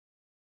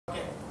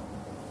Okay,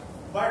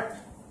 but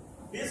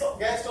this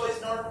gas stove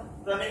is not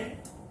running.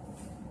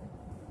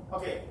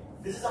 Okay,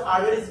 this is the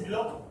hardware is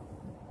below,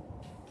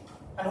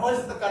 and what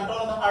is the control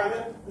on the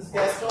hardware? This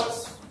gas stove,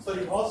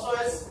 sorry, hot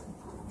stove is.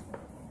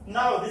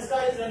 Now this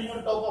guy is running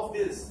on top of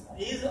this.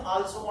 He is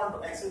also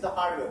want to access the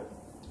hardware.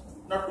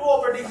 Now two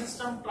operating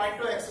system trying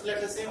to access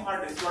the same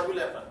hard disk. What will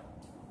happen?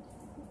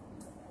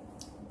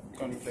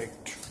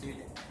 Conflict.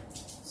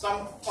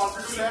 Some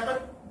conflict will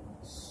happen.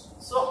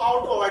 So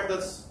how to avoid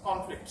this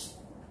conflict?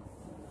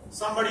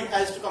 Somebody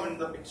has to come in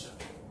the picture.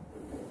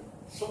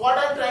 So what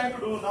I am trying to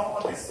do now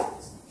on this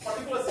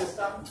particular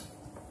system,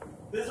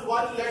 this is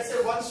one, let's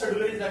say one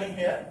scheduler is running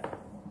here,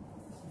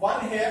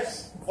 one here,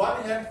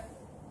 one here.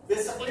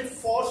 Basically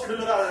 4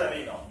 schedulers are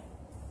running now.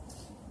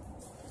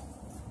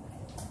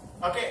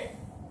 Okay,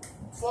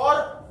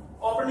 4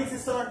 operating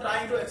systems are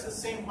trying to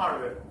access same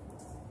hardware.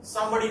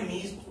 Somebody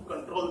needs to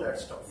control that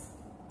stuff.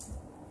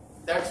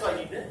 That's why I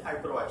need a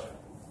hypervisor.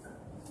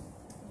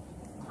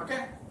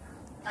 Okay,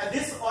 and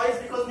this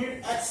OS because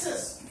need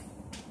access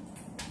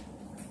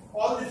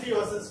all the 3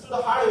 OSs to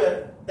the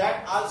hardware,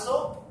 that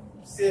also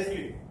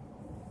safely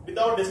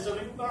without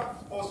disturbing the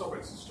host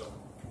operating system.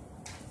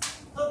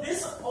 So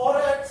this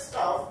overhead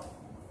stuff,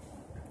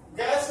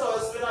 gas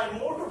stove, when I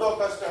move to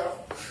Docker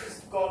stuff,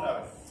 is gone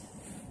away.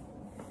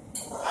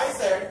 I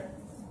said,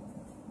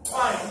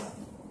 fine,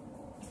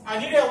 I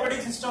need an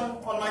operating system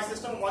on my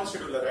system, one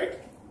scheduler, right?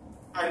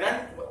 I run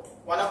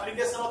one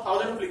application or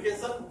 1000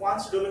 applications, one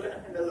scheduler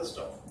can handle the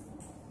stuff.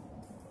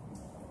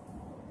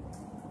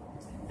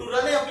 To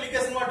run an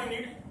application, what you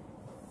need?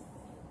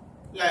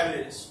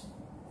 Libraries.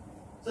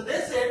 So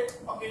they said,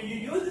 okay, you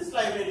use these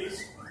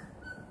libraries,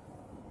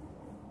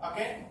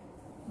 okay,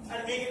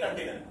 and make a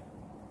container.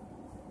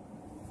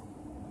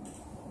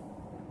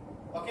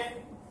 Okay,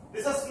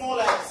 these are small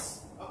apps.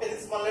 Okay,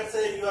 this one, let's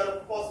say you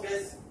are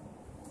Postgres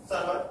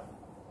server,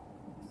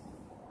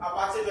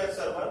 Apache web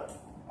server.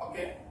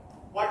 Okay,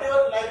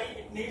 whatever library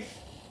it needs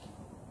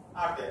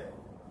are there.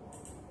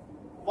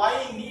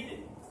 Why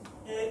need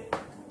a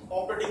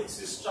operating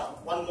system,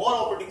 one more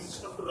operating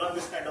system to run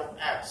this kind of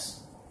apps?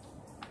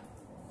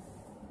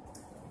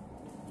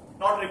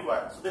 Not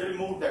required. So they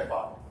removed that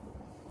part.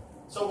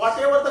 So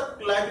whatever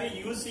the library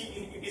you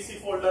see in etc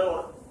folder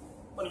or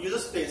on user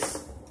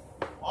space,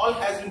 all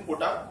has been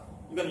put up.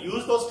 You can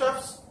use those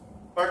stuffs,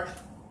 but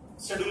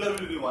scheduler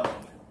will be one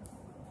only.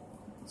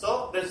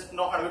 So there is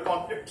no hardware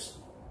conflicts,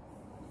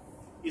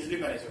 easily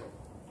manageable.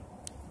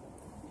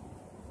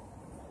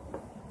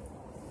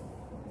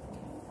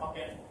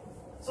 Okay.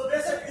 So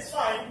they said it's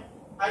fine.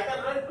 I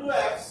can run 2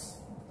 apps.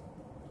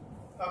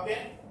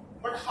 Okay.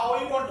 But how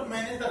you want to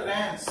manage the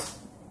RAMs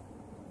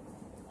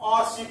or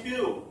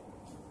CPU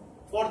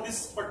for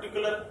this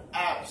particular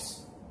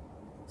apps?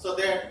 So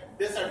they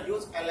said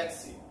use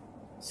LXC,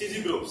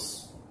 CG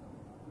groups,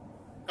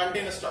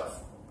 container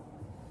stuff.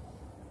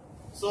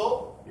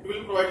 So it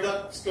will provide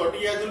the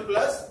security as well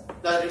plus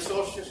the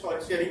resource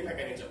sharing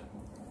mechanism.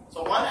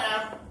 So one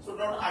app should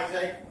not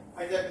hijack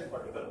this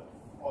particular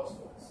host.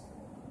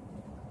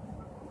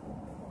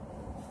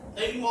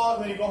 Think more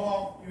when you go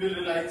home, you will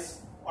realize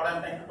what I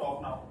am trying to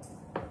talk now.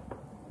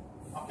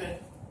 Okay,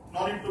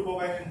 no need to go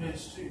back in the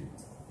history.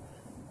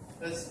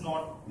 This is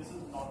not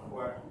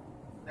required.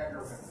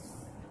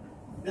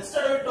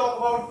 Yesterday we talked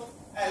about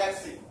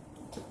LXC,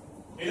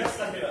 Linux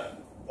container.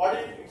 What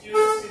it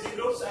uses CG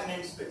groups and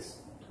namespace.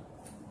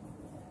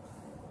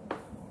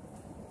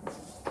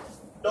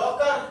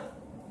 Docker,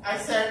 I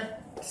said,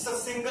 it's a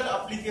single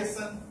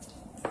application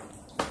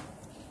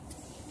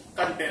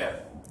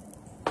container.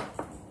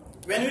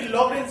 When we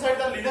logged inside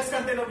the Linux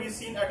container, we've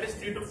seen at least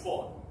 3 to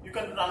 4. You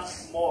can run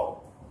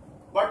more,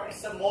 but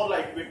it's a more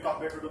lightweight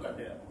compared to the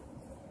container.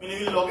 When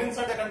you will log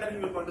inside the container,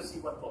 you are going to see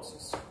one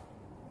process.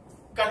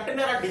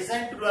 Container are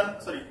designed to run,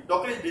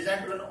 Docker is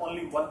designed to run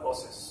only one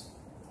process.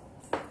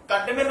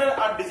 Containers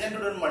are designed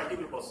to run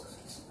multiple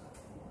processes.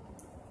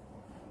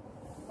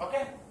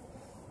 Okay.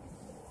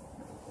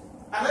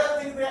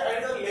 Another thing, we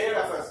added a layered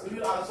affairs. We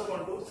will also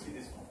want to see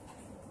this one.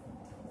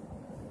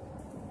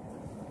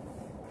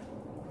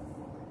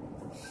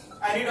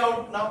 I need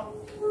out now.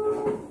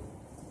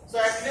 So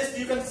at least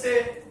you can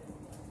say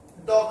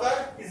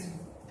Docker is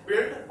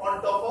built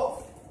on top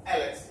of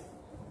LXC.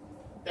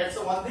 That's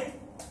the one thing.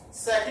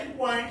 Second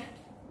point,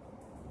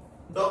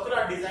 Docker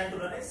are designed to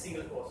run a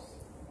single process,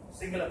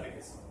 single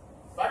application,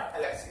 but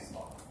LXC is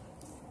not.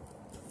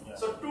 Yeah.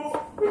 So two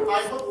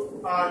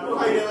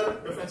high level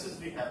differences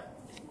we have.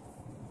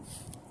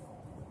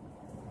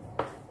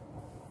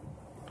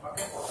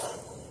 Okay.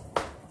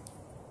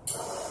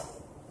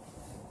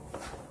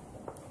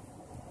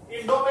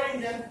 In Docker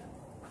engine,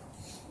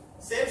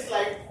 same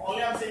slide,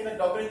 only I am saying the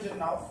Docker engine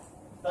now.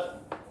 The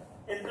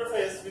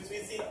interface which we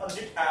see on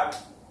GitHub,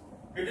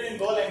 written in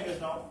Go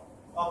language now,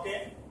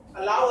 okay,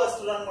 allow us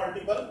to run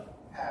multiple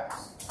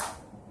apps.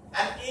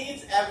 And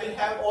each app will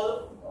have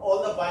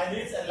all the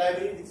binaries and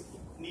libraries which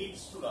it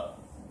needs to run.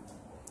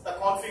 The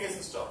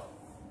configuration stuff.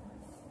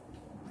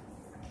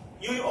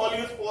 You all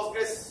use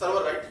Postgres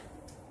server, right?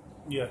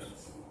 Yes.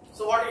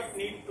 So what it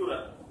needs to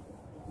run?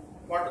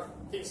 What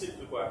things it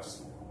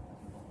requires.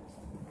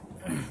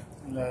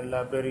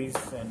 Libraries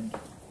and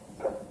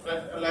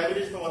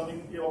Library is the one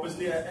thing.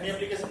 Obviously, any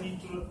application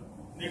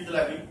need the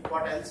library.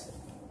 What else?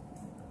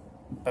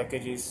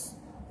 packages.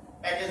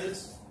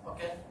 Packages.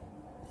 Okay.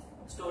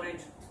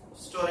 Storage.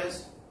 Storage.